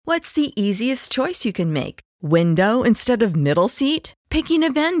What's the easiest choice you can make? Window instead of middle seat? Picking a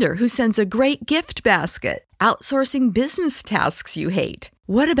vendor who sends a great gift basket? Outsourcing business tasks you hate?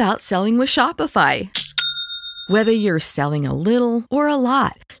 What about selling with Shopify? Whether you're selling a little or a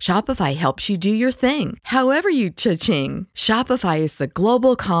lot, Shopify helps you do your thing, however you cha-ching. Shopify is the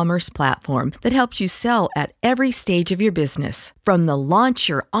global commerce platform that helps you sell at every stage of your business. From the launch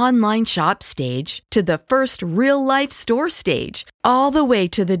your online shop stage to the first real-life store stage, all the way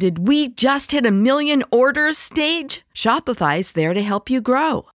to the did we just hit a million orders stage. Shopify's there to help you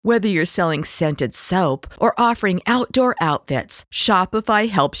grow. Whether you're selling scented soap or offering outdoor outfits, Shopify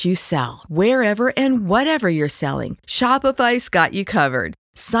helps you sell. Wherever and whatever you're selling, Shopify's got you covered.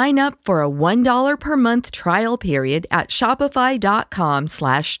 Sign up for a $1 per month trial period at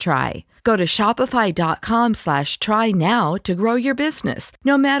shopify.com/try. Go to shopify.com/try now to grow your business,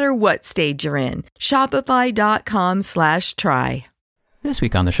 no matter what stage you're in. Shopify.com/try. This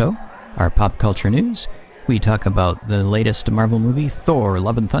week on the show, our pop culture news, we talk about the latest Marvel movie, Thor: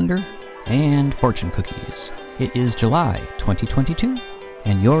 Love and Thunder, and fortune cookies. It is July 2022,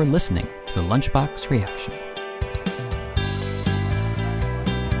 and you're listening to Lunchbox Reaction.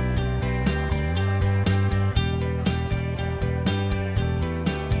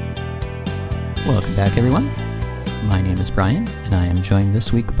 Welcome back, everyone. My name is Brian, and I am joined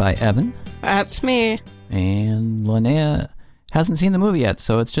this week by Evan. That's me. And Linnea hasn't seen the movie yet,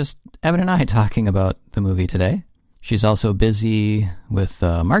 so it's just Evan and I talking about the movie today. She's also busy with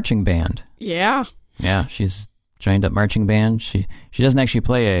marching band. Yeah. Yeah, she's joined up marching band. She doesn't actually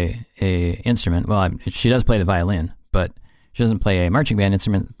play a instrument. Well, she does play the violin, but she doesn't play a marching band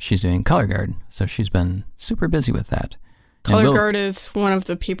instrument. She's doing color guard, so she's been super busy with that. Color guard is one of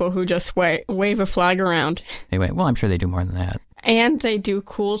the people who just wave a flag around. They wave. Well, I'm sure they do more than that. And they do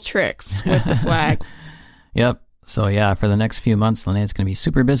cool tricks with the flag. Yep. So yeah, for the next few months, Linnea's going to be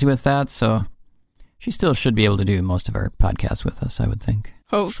super busy with that, so she still should be able to do most of our podcasts with us, I would think.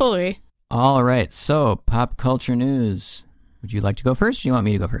 Hopefully. All right, so pop culture news. Would you like to go first, or do you want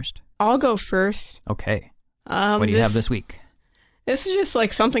me to go first? I'll go first. Okay. What do you have this week? This is just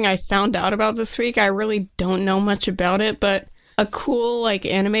like something I found out about this week. I really don't know much about it, but a cool like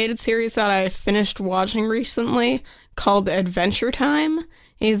animated series that I finished watching recently called Adventure Time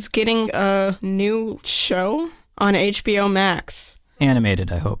is getting a new show on HBO Max.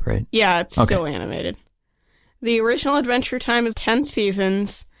 Animated, I hope, right? Yeah, it's still animated. The original Adventure Time is 10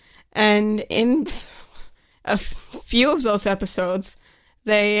 seasons, and in a few of those episodes,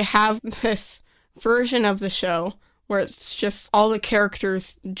 they have this version of the show where it's just all the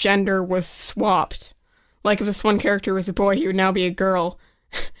characters' gender was swapped. Like if this one character was a boy, he would now be a girl.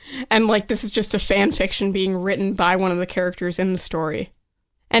 And like this is just a fan fiction being written by one of the characters in the story.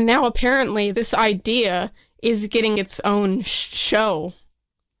 And now apparently this idea is getting its own show,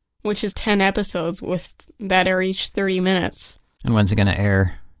 which is 10 episodes with that are each 30 minutes. And when's it going to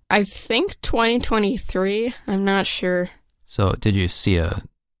air? I think 2023. I'm not sure. So did you see a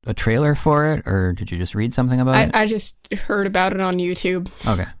trailer for it, or did you just read something about it? I just heard about it on YouTube.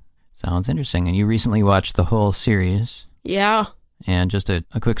 Okay. Sounds interesting. And you recently watched the whole series. Yeah. And just a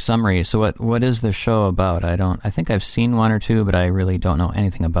quick summary. So what is the show about? I think I've seen one or two, but I really don't know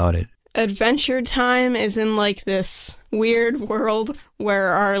anything about it. Adventure Time is in like this weird world where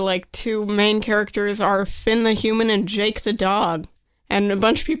our like two main characters are Finn the human and Jake the dog. And a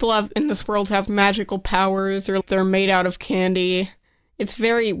bunch of people in this world have magical powers, or they're made out of candy. It's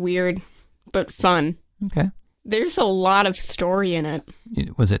very weird, but fun. Okay. There's a lot of story in it.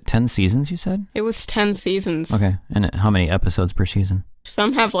 Was it 10 seasons, you said? It was 10 seasons. Okay. And how many episodes per season?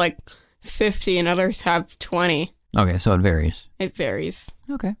 Some have like 50 and others have 20. Okay, so it varies. It varies.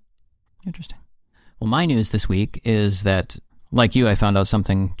 Okay. Interesting. Well, my news this week is that, like you, I found out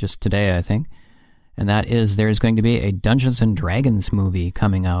something just today, I think, and that is there's going to be a Dungeons & Dragons movie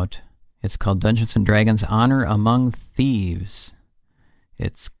coming out. It's called Dungeons & Dragons Honor Among Thieves.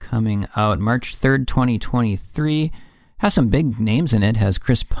 It's coming out March 3rd, 2023. Has some big names in it. Has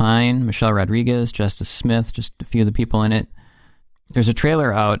Chris Pine, Michelle Rodriguez, Justice Smith, just a few of the people in it. There's a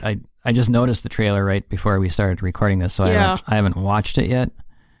trailer out. I just noticed the trailer right before we started recording this, so I haven't watched it yet.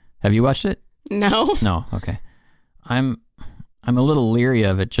 Have you watched it? No. No, okay. I'm a little leery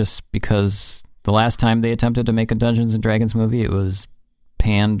of it just because the last time they attempted to make a Dungeons & Dragons movie, it was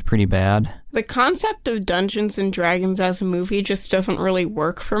panned pretty bad. The concept of Dungeons & Dragons as a movie just doesn't really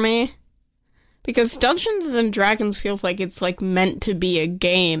work for me. Because Dungeons & Dragons feels like it's like meant to be a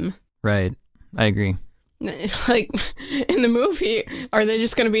game. Right. I agree. Like, in the movie, are they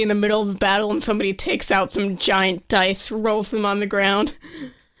just going to be in the middle of a battle and somebody takes out some giant dice, rolls them on the ground?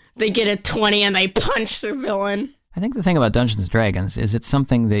 They get a 20 and they punch the villain. I think the thing about Dungeons & Dragons is it's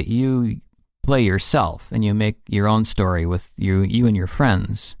something that you play yourself and you make your own story with you and your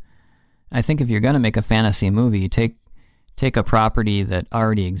friends. I think if you're going to make a fantasy movie, take a property that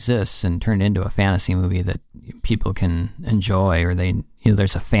already exists and turn it into a fantasy movie that people can enjoy, or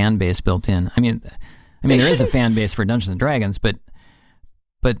there's a fan base built in. I mean there is a fan base for Dungeons & Dragons, but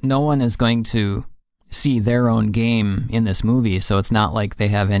no one is going to see their own game in this movie, so it's not like they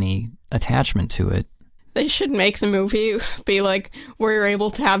have any attachment to it. They should make the movie be like where you're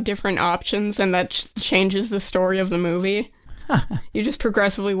able to have different options, and that changes the story of the movie. You just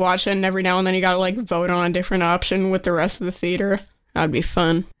progressively watch it, and every now and then you gotta like vote on a different option with the rest of the theater. That'd be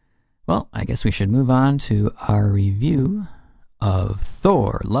fun. Well, I guess we should move on to our review of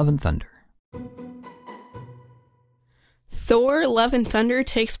Thor: Love and Thunder. Thor: Love and Thunder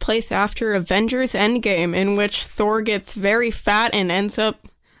takes place after Avengers Endgame, in which Thor gets very fat and ends up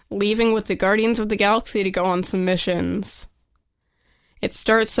leaving with the Guardians of the Galaxy to go on some missions. It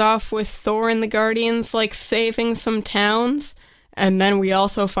starts off with Thor and the Guardians, like, saving some towns, and then we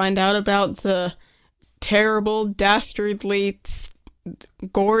also find out about the terrible, dastardly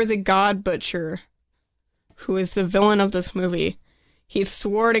Gore the God Butcher, who is the villain of this movie. He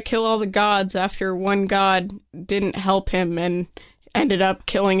swore to kill all the gods after one god didn't help him and ended up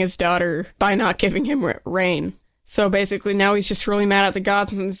killing his daughter by not giving him rain. So basically now he's just really mad at the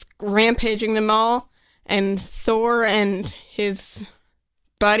gods and is rampaging them all. And Thor and his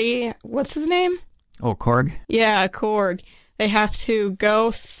buddy, what's his name? Oh, Korg? Yeah, Korg. They have to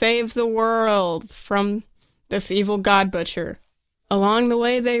go save the world from this evil god butcher. Along the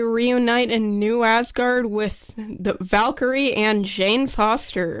way, they reunite in New Asgard with the Valkyrie and Jane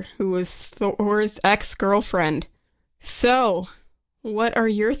Foster, who was Thor's ex-girlfriend. So, what are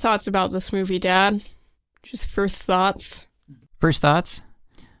your thoughts about this movie, Dad? Just first thoughts. First thoughts?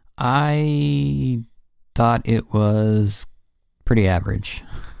 I thought it was pretty average.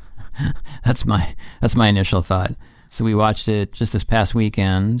 That's my initial thought. So we watched it just this past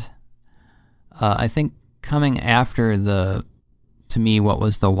weekend. I think coming after to me, what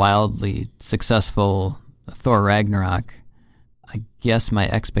was the wildly successful Thor Ragnarok, I guess my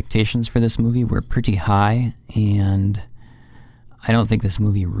expectations for this movie were pretty high, and I don't think this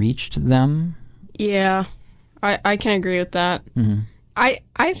movie reached them. Yeah, I can agree with that. Mm-hmm.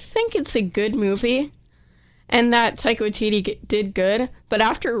 I think it's a good movie, and that Taika Waititi did good, but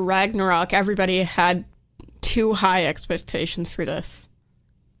after Ragnarok, everybody had too high expectations for this.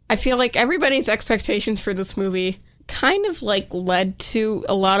 I feel like everybody's expectations for this movie kind of like led to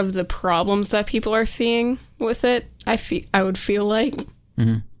a lot of the problems that people are seeing with it. I would feel like.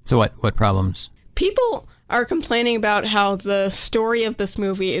 Mm-hmm. So what problems? People are complaining about how the story of this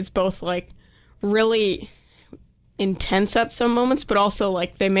movie is both like really intense at some moments, but also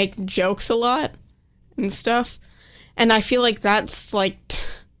like they make jokes a lot and stuff. And I feel like that's like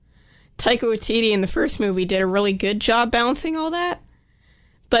Taika Waititi in the first movie did a really good job balancing all that.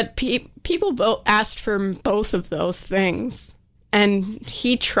 But people asked for both of those things, and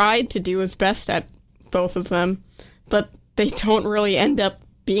he tried to do his best at both of them, but they don't really end up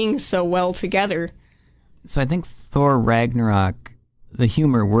being so well together. So I think Thor Ragnarok, the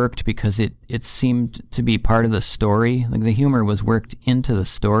humor worked because it seemed to be part of the story. Like the humor was worked into the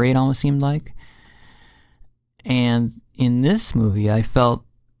story, it almost seemed like. And in this movie, I felt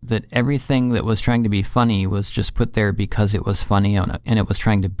that everything that was trying to be funny was just put there because it was funny and it was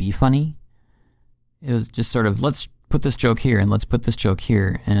trying to be funny. It was just sort of, let's put this joke here and let's put this joke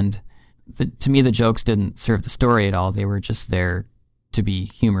here. And to me, the jokes didn't serve the story at all. They were just there to be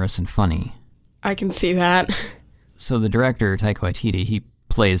humorous and funny. I can see that. So the director, Taika Waititi, he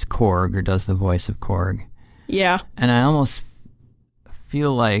plays Korg, or does the voice of Korg. Yeah. And I almost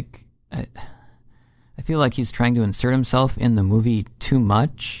feel like I feel like he's trying to insert himself in the movie too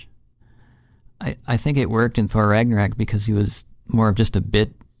much. I think it worked in Thor Ragnarok because he was more of just a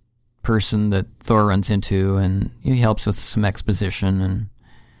bit person that Thor runs into, and he helps with some exposition. And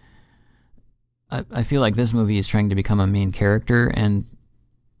I feel like this movie is trying to become a main character, and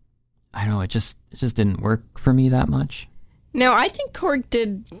I don't know, it just didn't work for me that much. No, I think Korg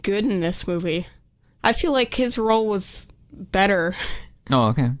did good in this movie. I feel like his role was better. Oh,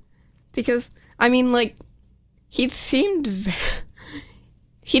 okay. Because, I mean, like, he did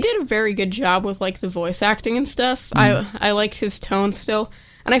a very good job with, like, the voice acting and stuff. Mm. I liked his tone still.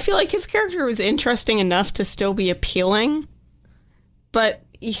 And I feel like his character was interesting enough to still be appealing. But,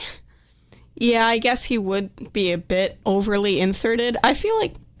 yeah, I guess he would be a bit overly inserted. I feel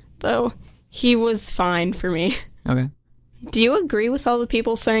like, though, he was fine for me. Okay. Do you agree with all the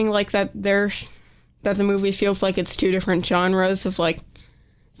people saying, like, that the movie feels like it's two different genres of, like,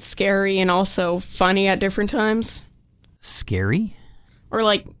 scary and also funny at different times. Scary? Or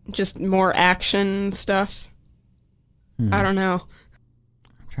like just more action stuff. I don't know.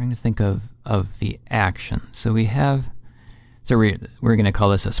 I'm trying to think of the action. So we have... So we're going to call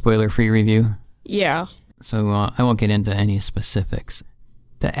this a spoiler-free review? Yeah. So I won't get into any specifics.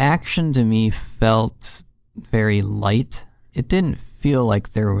 The action to me felt very light. It didn't feel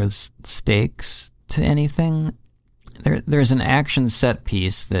like there was stakes to anything. There's an action set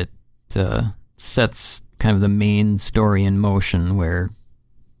piece that sets kind of the main story in motion where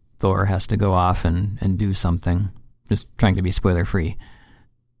Thor has to go off and do something. Just trying to be spoiler-free.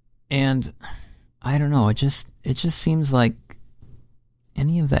 And I don't know, it just seems like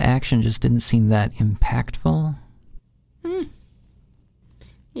any of the action just didn't seem that impactful.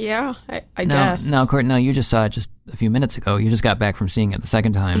 Yeah, I guess. Now, Court, you just saw it just a few minutes ago. You just got back from seeing it the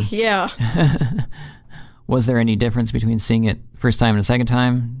second time. Yeah. Was there any difference between seeing it first time and the second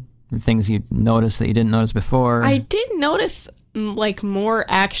time? Things you noticed that you didn't notice before? I did notice, like, more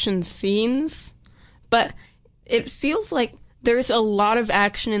action scenes, but it feels like there's a lot of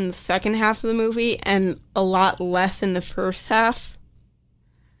action in the second half of the movie and a lot less in the first half.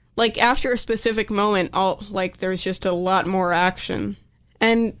 Like, after a specific moment, there's just a lot more action.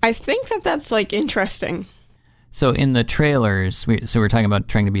 And I think that's, like, interesting. So in the trailers, we're talking about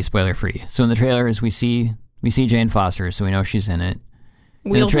trying to be spoiler-free. So in the trailers, we see Jane Foster, so we know she's in it.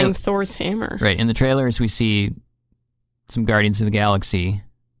 Wielding Thor's hammer. Right. In the trailers, we see some Guardians of the Galaxy.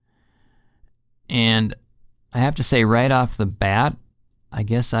 And I have to say, right off the bat, I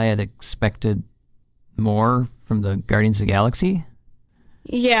guess I had expected more from the Guardians of the Galaxy.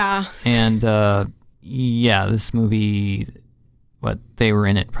 Yeah. And, this movie, they were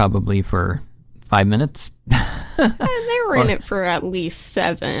in it probably for 5 minutes? They were in it for at least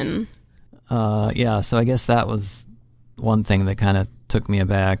 7. So I guess that was one thing that kind of took me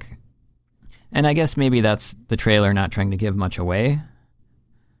aback. And I guess maybe that's the trailer not trying to give much away.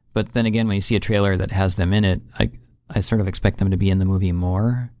 But then again, when you see a trailer that has them in it, I sort of expect them to be in the movie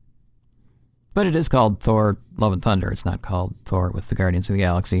more. But it is called Thor Love and Thunder. It's not called Thor with the Guardians of the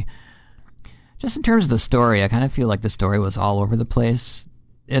Galaxy. Just in terms of the story, I kind of feel like the story was all over the place.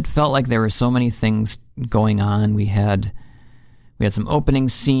 It felt like there were so many things going on. We had some opening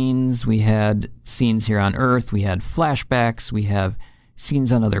scenes. We had scenes here on Earth. We had flashbacks. We have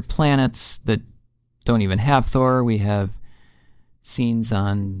scenes on other planets that don't even have Thor. We have scenes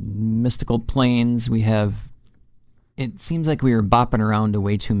on mystical planes. It seems like we were bopping around to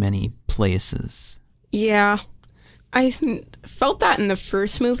way too many places. Yeah. I felt that in the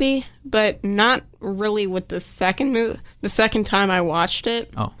first movie, but not really with the second the second time I watched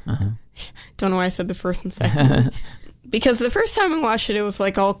it. Oh, Don't know why I said the first and second. Because the first time I watched it, it was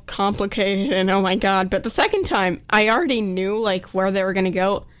like all complicated and oh my god. But the second time, I already knew like where they were going to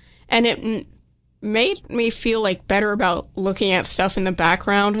go. And it made me feel like better about looking at stuff in the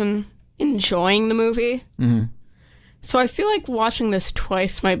background and enjoying the movie. Mm-hmm. So I feel like watching this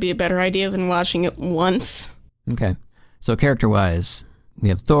twice might be a better idea than watching it once. Okay. So character-wise, we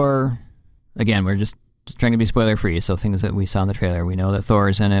have Thor. Again, we're just trying to be spoiler-free, so things that we saw in the trailer. We know that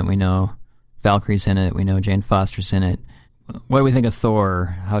Thor's in it. We know Valkyrie's in it. We know Jane Foster's in it. What do we think of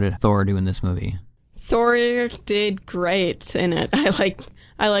Thor? How did Thor do in this movie? Thor did great in it.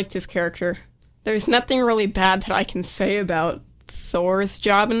 I liked his character. There's nothing really bad that I can say about Thor's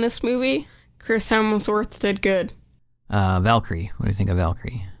job in this movie. Chris Hemsworth did good. Valkyrie. What do you think of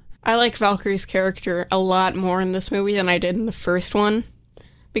Valkyrie? I like Valkyrie's character a lot more in this movie than I did in the first one.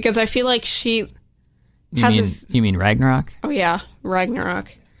 Because I feel like she You mean Ragnarok? Oh yeah,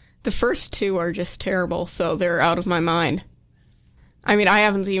 Ragnarok. The first two are just terrible, so they're out of my mind. I mean, I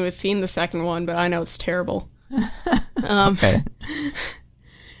haven't even seen the second one, but I know it's terrible. Okay.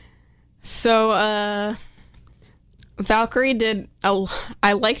 So, Valkyrie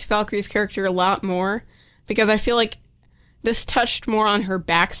I liked Valkyrie's character a lot more, because I feel like this touched more on her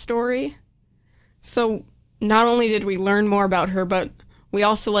backstory. So, not only did we learn more about her, but we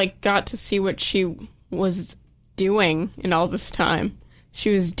also, got to see what she was doing in all this time.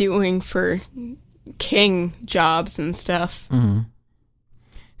 She was doing for king jobs and stuff. Mm-hmm.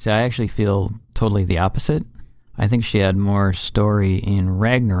 So I actually feel totally the opposite. I think she had more story in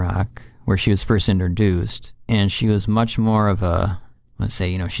Ragnarok, where she was first introduced, and she was much more of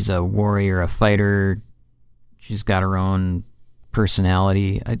she's a warrior, a fighter. She's got her own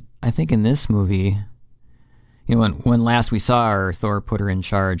personality. I think in this movie, when last we saw her, Thor put her in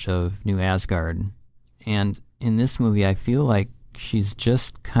charge of New Asgard. And in this movie, I feel like she's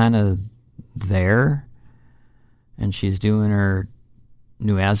just kind of there, and she's doing her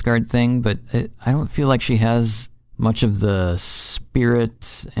New Asgard thing, but I don't feel like she has much of the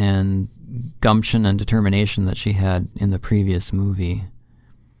spirit and gumption and determination that she had in the previous movie.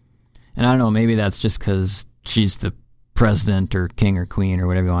 And I don't know, maybe that's just because she's the president or king or queen or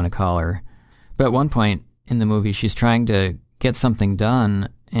whatever you want to call her. But at one point in the movie, she's trying to get something done,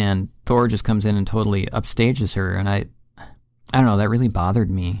 and Thor just comes in and totally upstages her. And I don't know, that really bothered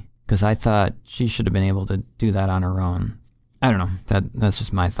me, because I thought she should have been able to do that on her own. I don't know. That's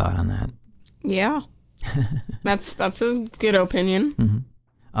just my thought on that. Yeah. That's a good opinion.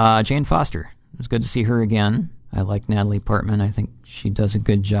 Mm-hmm. Jane Foster. It was good to see her again. I like Natalie Portman. I think she does a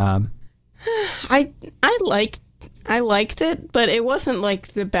good job. I liked it, but it wasn't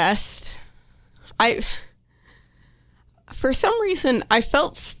like the best. For some reason, I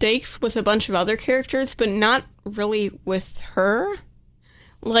felt stakes with a bunch of other characters, but not really with her.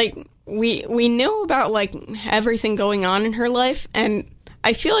 Like, we knew about, like, everything going on in her life, and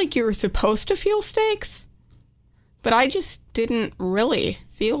I feel like you were supposed to feel stakes, but I just didn't really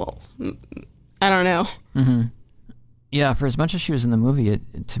feel. I don't know. Mm-hmm. Yeah, for as much as she was in the movie,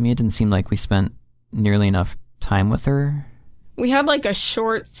 to me it didn't seem like we spent nearly enough time with her. We had, like, a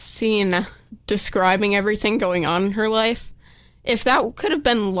short scene describing everything going on in her life. If that could have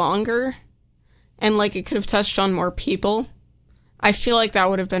been longer, and, like, it could have touched on more people, I feel like that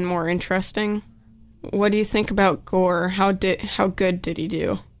would have been more interesting. What do you think about Gorr? How good did he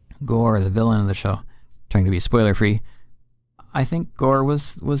do? Gorr, the villain of the show. Trying to be spoiler-free. I think Gorr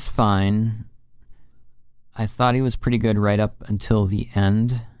was fine. I thought he was pretty good right up until the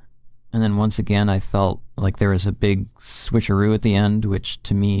end. And then once again, I felt like there was a big switcheroo at the end, which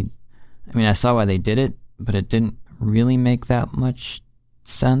to me, I mean, I saw why they did it, but it didn't really make that much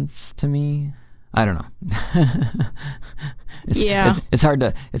sense to me. I don't know. It's hard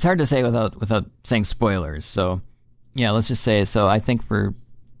to say without saying spoilers. So yeah, let's just say, so I think for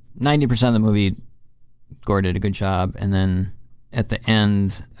 90% of the movie, Gorr did a good job. And then at the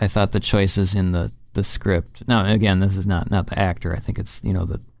end, I thought the choices in the script. Now, again, this is not the actor. I think it's,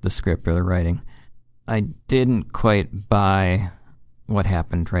 the script or the writing. I didn't quite buy what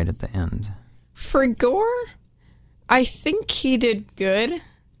happened right at the end. For Gorr, I think he did good.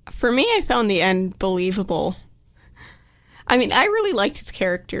 For me, I found the end believable. I mean, I really liked his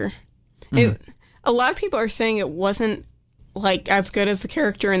character. Mm-hmm. A lot of people are saying it wasn't, like, as good as the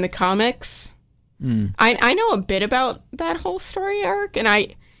character in the comics. Mm. I know a bit about that whole story arc,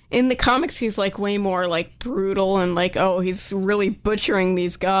 and in the comics, he's, like, way more, like, brutal and, like, he's really butchering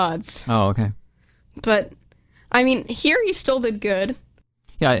these gods. Oh, okay. But, I mean, here he still did good.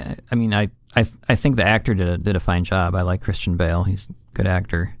 Yeah, I mean, I think the actor did a fine job. I like Christian Bale. He's a good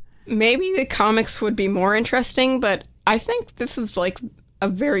actor. Maybe the comics would be more interesting, but I think this is, like, a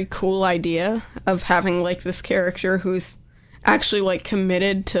very cool idea of having, like, this character who's actually, like,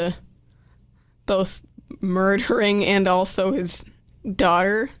 committed to both murdering and also his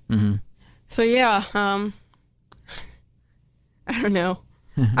daughter. Mm-hmm. So yeah, I don't know.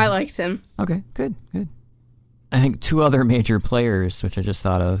 I liked him. Okay, good. I think two other major players, which I just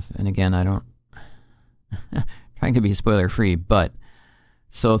thought of, and again, I don't trying to be spoiler free, but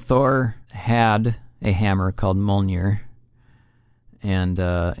so Thor had a hammer called Mjolnir, and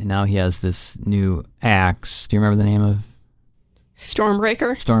now he has this new axe. Do you remember the name of?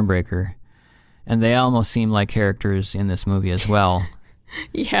 Stormbreaker. And they almost seem like characters in this movie as well.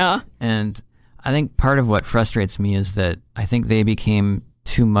 Yeah. And I think part of what frustrates me is that I think they became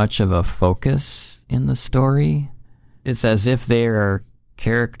too much of a focus in the story. It's as if they are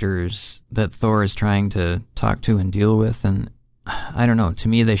characters that Thor is trying to talk to and deal with, and I don't know, to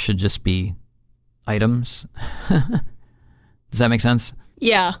me they should just be items. Does that make sense?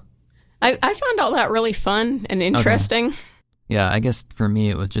 Yeah. I found all that really fun and interesting. Okay. Yeah, I guess for me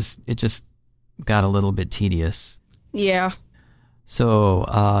it just got a little bit tedious. Yeah. So,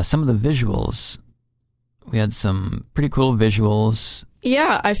 some of the visuals. We had some pretty cool visuals.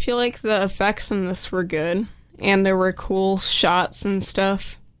 Yeah, I feel like the effects in this were good. And there were cool shots and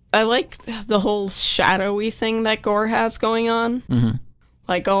stuff. I like the whole shadowy thing that Gorr has going on. Mm-hmm.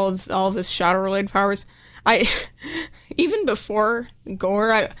 Like all of his shadow-related powers. Even before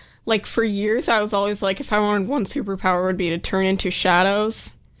Gorr, for years I was always like, if I wanted one superpower, it would be to turn into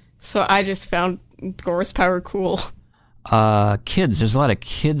shadows. So I just found Gorr's power cool. Kids. There's a lot of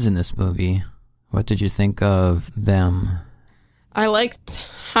kids in this movie. What did you think of them? I liked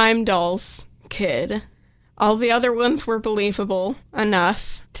Heimdall's kid. All the other ones were believable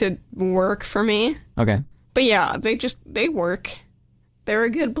enough to work for me. Okay. But yeah, they work. They're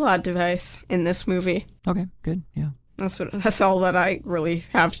a good plot device in this movie. Okay, good, yeah. That's all that I really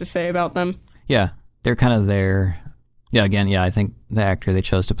have to say about them. Yeah, they're kind of there. Yeah, again, I think the actor they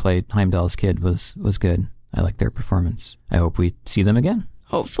chose to play Heimdall's kid was good. I like their performance. I hope we see them again.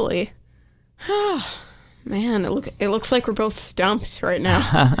 Hopefully. Man, it looks like we're both stumped right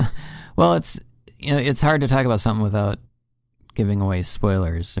now. Well, it's hard to talk about something without giving away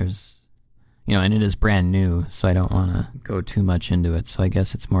spoilers. And it is brand new, so I don't want to go too much into it. So I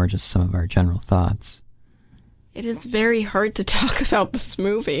guess it's more just some of our general thoughts. It is very hard to talk about this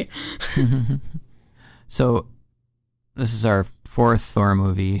movie. So this is our 4th Thor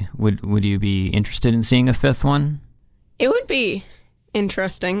movie. Would you be interested in seeing a 5th one? It would be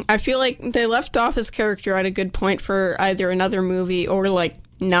interesting. I feel like they left off his character at a good point for either another movie or,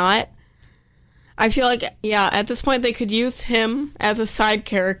 not. I feel like, at this point they could use him as a side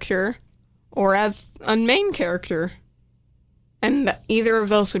character or as a main character. And either of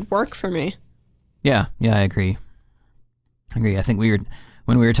those would work for me. Yeah, I agree. I think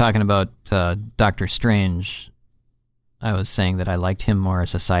when we were talking about Doctor Strange, I was saying that I liked him more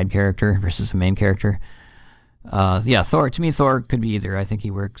as a side character versus a main character. Thor, to me, Thor could be either. I think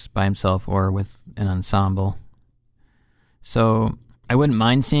he works by himself or with an ensemble. So I wouldn't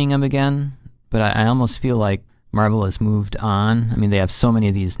mind seeing him again, but I almost feel like Marvel has moved on. I mean, they have so many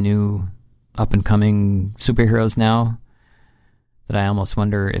of these new up-and-coming superheroes now that I almost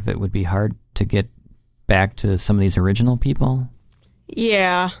wonder if it would be hard to get back to some of these original people.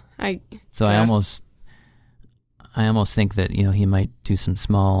 Yeah, I almost think that, he might do some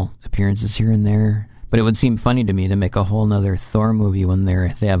small appearances here and there. But it would seem funny to me to make a whole nother Thor movie when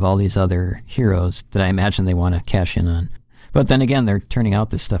they have all these other heroes that I imagine they want to cash in on. But then again, they're turning out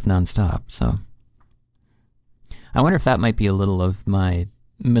this stuff nonstop, so I wonder if that might be a little of my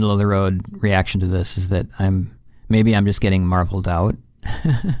middle of the road reaction to this, is that I'm just getting marveled out.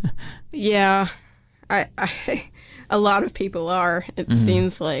 Yeah, I a lot of people are, it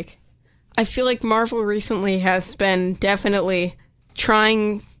seems like. I feel like Marvel recently has been definitely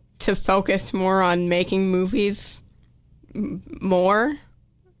trying to focus more on making movies more.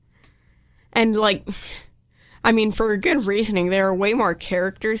 And, for a good reasoning, there are way more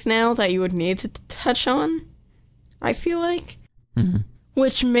characters now that you would need to touch on, I feel like. Mm-hmm.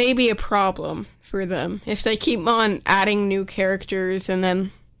 Which may be a problem for them. If they keep on adding new characters and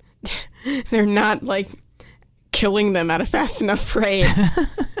then they're not, killing them at a fast enough rate,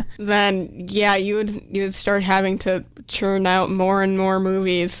 then, you would start having to churn out more and more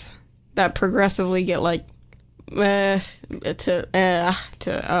movies that progressively get,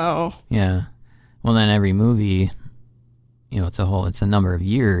 Yeah. Well, then every movie, it's a number of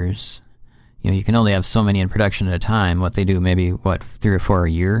years. You can only have so many in production at a time. What they do, maybe, 3 or 4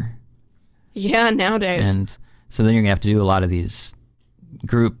 a year? Yeah, nowadays. And so then you're going to have to do a lot of these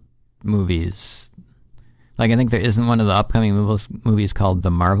group movies. I think there isn't one of the upcoming movies called The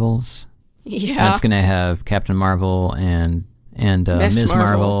Marvels. Yeah. That's going to have Captain Marvel and Ms.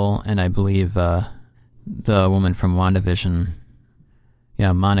 Marvel, and I believe the woman from WandaVision.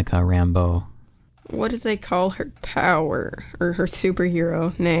 Yeah, Monica Rambeau. What do they call her power, or her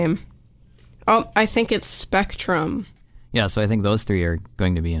superhero name? Oh, I think it's Spectrum. Yeah, so I think those 3 are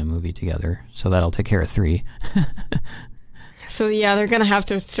going to be in a movie together, so that'll take care of 3. So they're going to have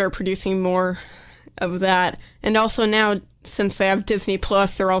to start producing more of that. And also now, since they have Disney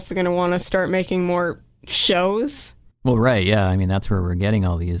Plus, they're also going to want to start making more shows. Well, right, yeah. I mean, that's where we're getting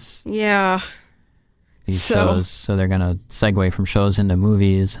all these shows. So they're going to segue from shows into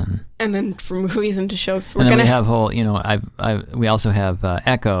movies, and then from movies into shows. We have whole, we also have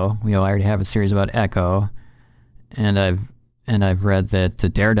Echo. I already have a series about Echo, and I've read that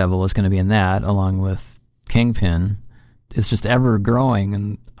Daredevil is going to be in that along with Kingpin. It's just ever growing,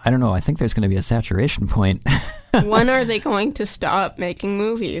 and I don't know. I think there's going to be a saturation point. When are they going to stop making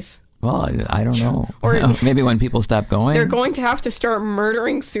movies? Well, I don't know. Or maybe when people stop going. They're going to have to start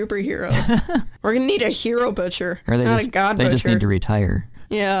murdering superheroes. We're going to need a hero butcher, or not a god butcher. They just need to retire.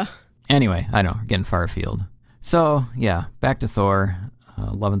 Yeah. Anyway, I don't know. Getting far afield. So, yeah, back to Thor,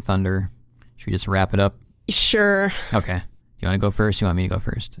 Love and Thunder. Should we just wrap it up? Sure. Okay. Do you want to go first? You want me to go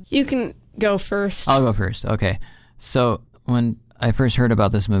first? You can go first. I'll go first. Okay. So, when I first heard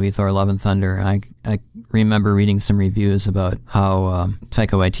about this movie, Thor: Love and Thunder, I remember reading some reviews about how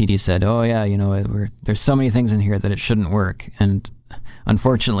Taika Waititi said, "Oh yeah, there's so many things in here that it shouldn't work." And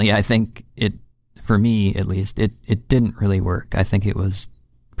unfortunately, I think it, for me at least, it didn't really work. I think it was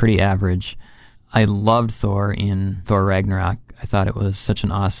pretty average. I loved Thor in Thor Ragnarok. I thought it was such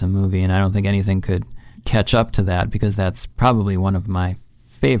an awesome movie, and I don't think anything could catch up to that, because that's probably one of my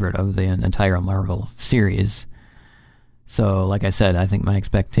favorite of the entire Marvel series. So, like I said, I think my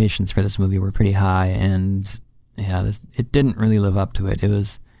expectations for this movie were pretty high, and it didn't really live up to it. It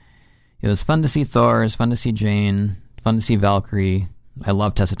was fun to see Thor, it was fun to see Jane, fun to see Valkyrie, I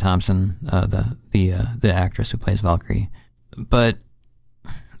love Tessa Thompson, the actress who plays Valkyrie. But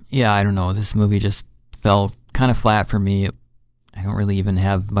yeah, I don't know. This movie just fell kind of flat for me. I don't really even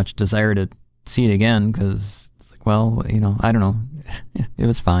have much desire to see it again because it's like, well, I don't know. It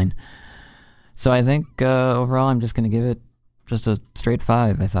was fine. So I think overall I'm just going to give it just a straight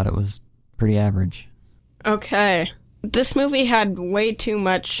 5. I thought it was pretty average. Okay. This movie had way too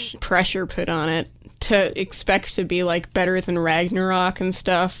much pressure put on it to expect to be like better than Ragnarok and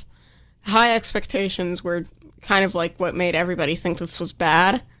stuff. High expectations were kind of like what made everybody think this was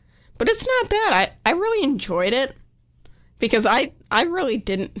bad. But it's not bad. I really enjoyed it because I really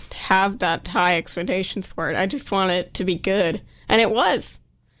didn't have that high expectations for it. I just wanted it to be good. And it was.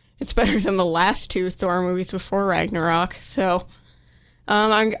 It's better than the last 2 Thor movies before Ragnarok. So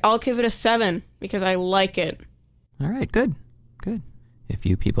I'll give it a 7 because I like it. All right, good. If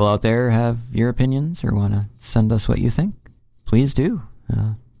you people out there have your opinions or want to send us what you think, please do.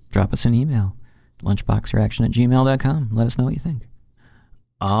 Drop us an email, lunchboxreaction@gmail.com. Let us know what you think.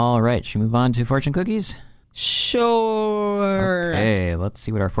 All right, should we move on to fortune cookies? Sure. Okay, let's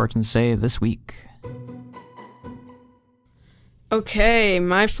see what our fortunes say this week. Okay,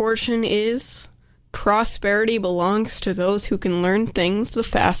 my fortune is prosperity belongs to those who can learn things the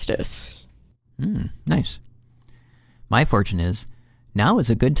fastest. Nice. My fortune is, now is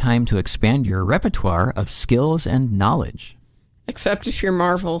a good time to expand your repertoire of skills and knowledge. Except if you're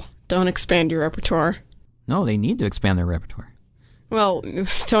Marvel, don't expand your repertoire. No, they need to expand their repertoire. Well,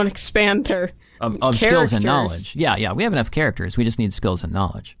 don't expand their of skills and knowledge. Yeah, we have enough characters. We just need skills and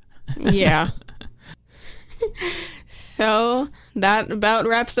knowledge. Yeah. So, that about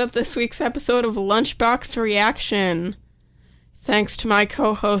wraps up this week's episode of Lunchbox Reaction. Thanks to my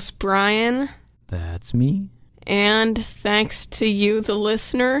co-host, Brian. That's me. And thanks to you, the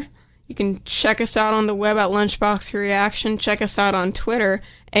listener. You can check us out on the web at Lunchbox Reaction. Check us out on Twitter.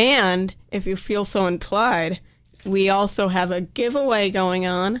 And, if you feel so inclined, we also have a giveaway going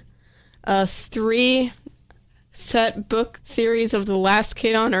on. A 3-set book series of The Last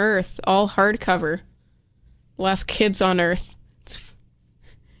Kid on Earth, all hardcover. Last Kids on Earth.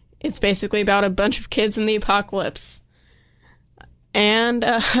 It's basically about a bunch of kids in the apocalypse. And,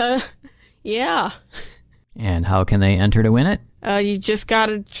 yeah. And how can they enter to win it? You just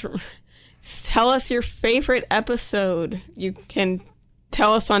gotta tell us your favorite episode. You can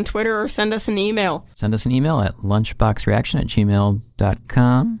tell us on Twitter or send us an email. Send us an email at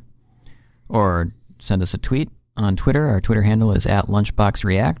lunchboxreaction@gmail.com or send us a tweet on Twitter. Our Twitter handle is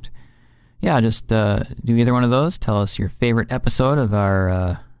 @lunchboxreact. Yeah, just do either one of those. Tell us your favorite episode of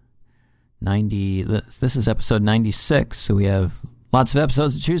our 90... This is episode 96, so we have lots of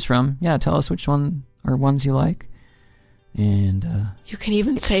episodes to choose from. Yeah, tell us which one or ones you like. And you can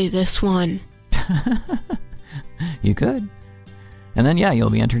even say this one. You could. And then, yeah, you'll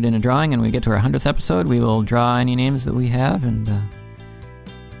be entered in a drawing, and when we get to our 100th episode, we will draw any names that we have, and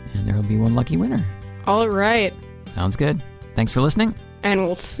there will be one lucky winner. All right. Sounds good. Thanks for listening. And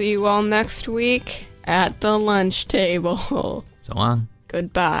we'll see you all next week at the lunch table. So long.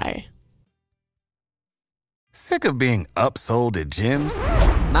 Goodbye. Sick of being upsold at gyms?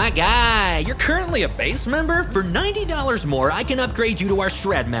 My guy, you're currently a base member? For $90 more, I can upgrade you to our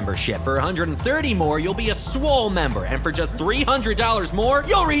Shred membership. For $130 more, you'll be a Swole member. And for just $300 more,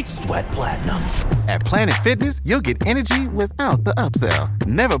 you'll reach Sweat Platinum. At Planet Fitness, you'll get energy without the upsell.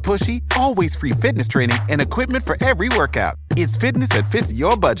 Never pushy, always free fitness training and equipment for every workout. It's fitness that fits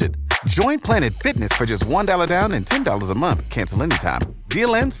your budget. Join Planet Fitness for just $1 down and $10 a month. Cancel anytime.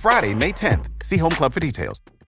 Deal ends Friday, May 10th. See Home Club for details.